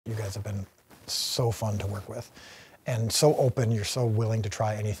You guys have been so fun to work with and so open. You're so willing to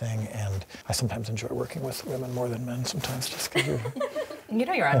try anything. And I sometimes enjoy working with women more than men sometimes just because you're... You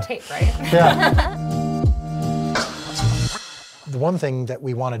know you're on tape, right? Yeah. The one thing that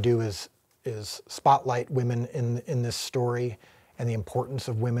we want to do is spotlight women in this story and the importance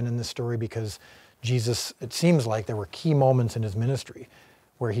of women in this story, because Jesus, it seems like there were key moments in his ministry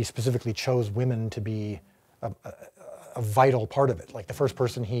where he specifically chose women to be a vital part of it. Like the first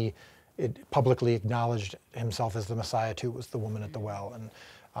person he publicly acknowledged himself as the Messiah to was the woman at the well. And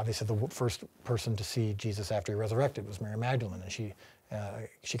obviously the first person to see Jesus after he resurrected was Mary Magdalene, and she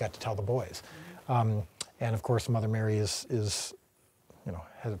got to tell the boys. And of course, Mother Mary is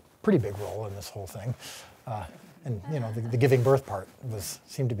has a pretty big role in this whole thing. And the giving birth part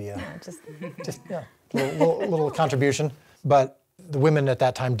seemed to be a little contribution. But the women at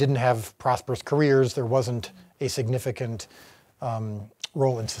that time didn't have prosperous careers. There wasn't a significant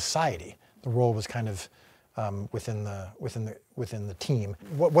role in society. The role was kind of within the team.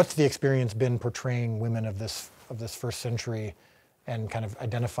 What's the experience been portraying women of this first century, and kind of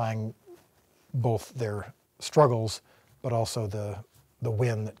identifying both their struggles, but also the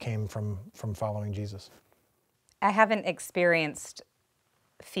win that came from following Jesus? I haven't experienced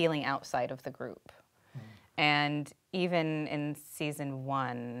feeling outside of the group. And even in season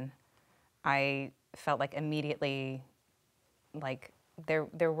 1, I felt like immediately, like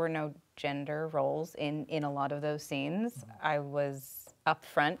there were no gender roles in a lot of those scenes. I was up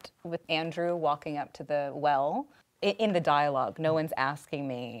front with Andrew walking up to the well. In the dialogue, no one's asking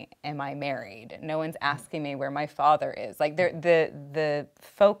me, am I married? No one's asking me where my father is. Like the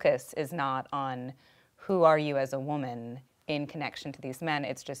focus is not on who are you as a woman in connection to these men.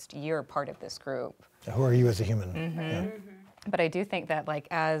 It's just you're part of this group. Who are you as a human? Mm-hmm. Yeah. But I do think that like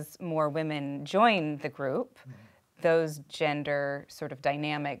as more women join the group, those gender sort of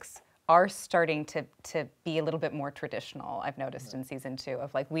dynamics are starting to be a little bit more traditional. I've noticed in season 2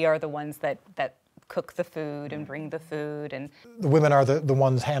 of like we are the ones that cook the food and bring the food, and the women are the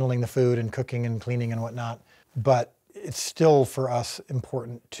ones handling the food and cooking and cleaning and whatnot. But it's still for us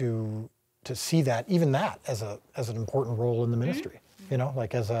important to see that, even that as an important role in the ministry.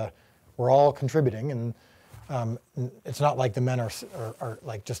 Like we're all contributing, and it's not like the men are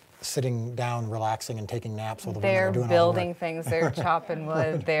like just sitting down, relaxing, and taking naps while the women are doing all the work. They're building things. They're chopping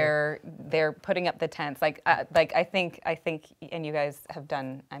wood. They're putting up the tents. Like I think, and you guys have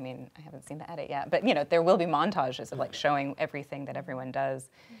done. I mean, I haven't seen the edit yet, but there will be montages of like showing everything that everyone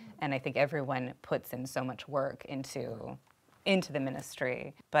does, and I think everyone puts in so much work into the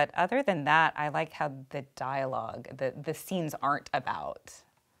ministry. But other than that, I like how the dialogue, the scenes aren't about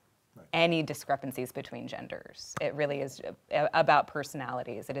any discrepancies between genders. It really is about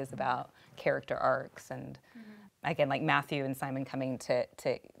personalities. It is about character arcs. And again, like Matthew and Simon coming to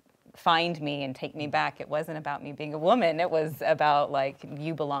find me and take me back, it wasn't about me being a woman. It was about like,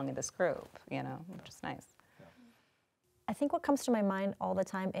 you belong in this group, which is nice. I think what comes to my mind all the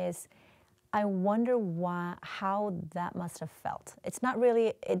time is, I wonder how that must have felt. It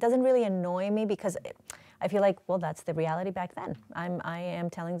doesn't really annoy me, because I feel like, well, that's the reality back then. I am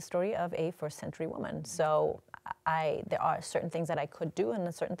telling the story of a first century woman. So there are certain things that I could do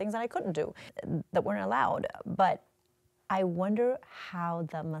and certain things that I couldn't do that weren't allowed. But I wonder how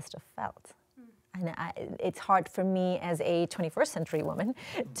that must have felt. And it's hard for me as a 21st century woman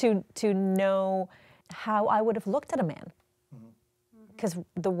to know how I would have looked at a man. Because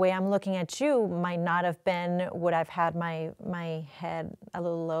the way I'm looking at you might not have been, would I've had my head a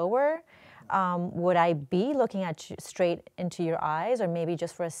little lower? Would I be looking at you straight into your eyes, or maybe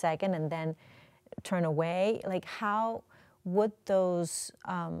just for a second and then turn away? Like, how would those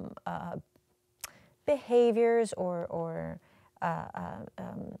behaviors or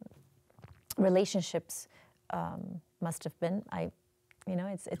relationships must have been?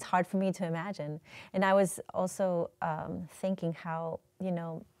 It's hard for me to imagine. And I was also thinking how,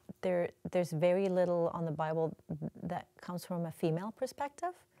 there's very little on the Bible that comes from a female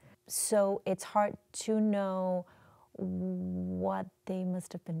perspective. So it's hard to know what they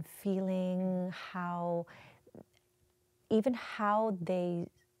must have been feeling, how they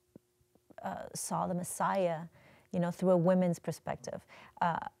saw the Messiah, through a women's perspective.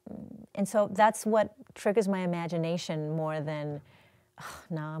 And so that's what triggers my imagination more than,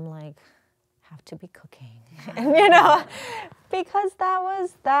 now I'm like, have to be cooking, because that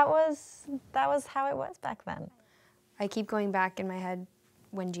was how it was back then. I keep going back in my head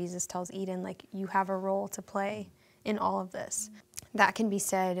when Jesus tells Eden, like, you have a role to play in all of this. That can be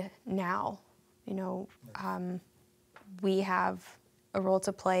said now, we have a role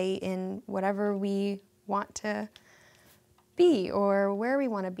to play in whatever we want to be or where we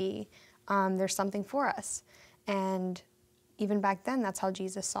want to be. There's something for us. And even back then, that's how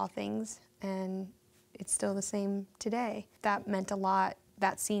Jesus saw things, and it's still the same today. That meant a lot,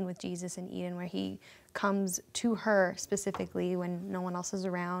 that scene with Jesus in Eden where he comes to her specifically when no one else is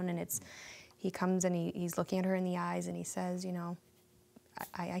around, and he comes and he's looking at her in the eyes and he says, you know,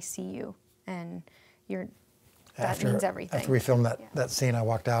 I see you, and that means everything. After we filmed that scene, I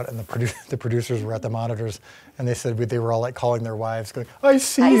walked out and the producers were at the monitors, and they said they were all like calling their wives, going, "I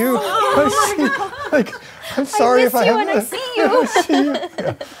see you, I see you." Like, I'm sorry if I haven't. I see you. I see you.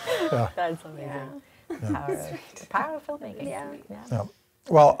 Yeah. That's amazing. Power of filmmaking. Yeah.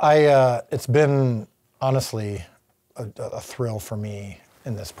 Well, it's been honestly a thrill for me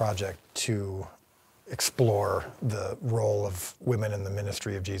in this project to explore the role of women in the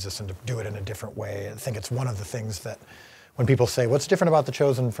ministry of Jesus and to do it in a different way. I think it's one of the things that when people say, what's different about The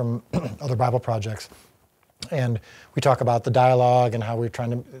Chosen from other Bible projects? And we talk about the dialogue and how we're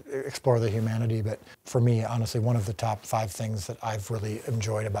trying to explore the humanity. But for me, honestly, one of the top 5 things that I've really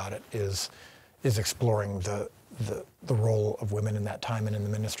enjoyed about it is exploring the role of women in that time and in the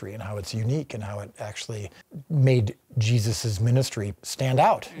ministry, and how it's unique and how it actually made Jesus's ministry stand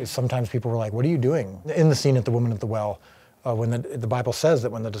out. Sometimes people were like, "What are you doing?" In the scene at the woman at the well, when the Bible says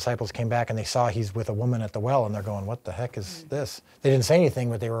that when the disciples came back and they saw he's with a woman at the well, and they're going, "What the heck is this?" They didn't say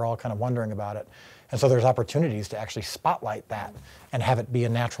anything, but they were all kind of wondering about it. And so there's opportunities to actually spotlight that and have it be a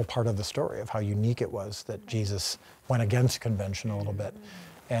natural part of the story of how unique it was that Jesus went against convention a little bit.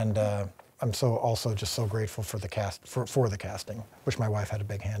 And I'm also just so grateful for the cast, for the casting, which my wife had a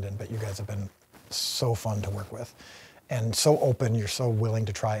big hand in, but you guys have been so fun to work with and so open. You're so willing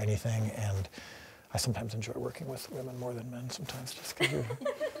to try anything, and I sometimes enjoy working with women more than men sometimes, just because you're...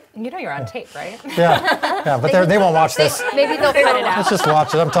 You know you're on tape, right? Yeah, but they won't watch this. Maybe they'll cut it out. Let's just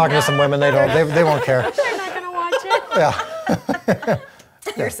watch it. I'm talking to some women, they won't care. They're not going to watch it. Yeah.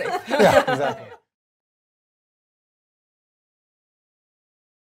 You're safe. Yeah, exactly.